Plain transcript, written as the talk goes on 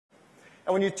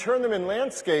And when you turn them in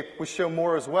landscape, we show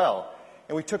more as well.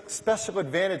 And we took special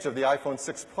advantage of the iPhone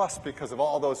 6 Plus because of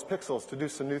all those pixels to do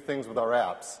some new things with our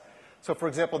apps. So for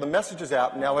example, the Messages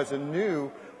app now has a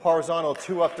new horizontal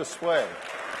 2-up display.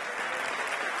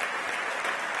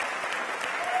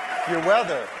 Your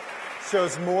weather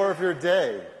shows more of your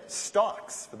day.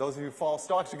 Stocks, for those of you who follow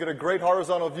stocks, you get a great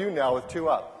horizontal view now with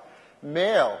 2-up.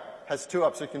 Mail has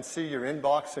 2-up so you can see your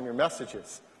inbox and your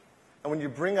messages. And when you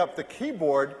bring up the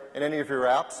keyboard in any of your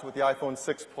apps with the iPhone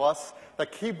 6 Plus,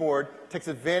 that keyboard takes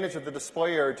advantage of the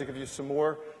display area to give you some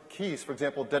more keys, for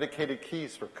example, dedicated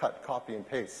keys for cut, copy, and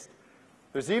paste.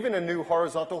 There's even a new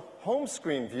horizontal home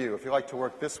screen view if you like to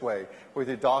work this way with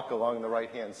your dock along the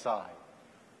right-hand side.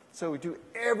 So we do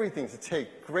everything to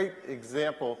take great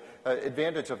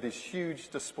advantage of these huge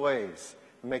displays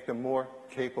and make them more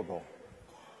capable.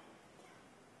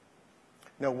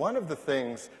 Now, one of the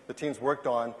things the teams worked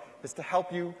on is to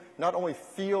help you not only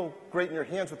feel great in your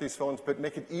hands with these phones, but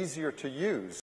make it easier to use.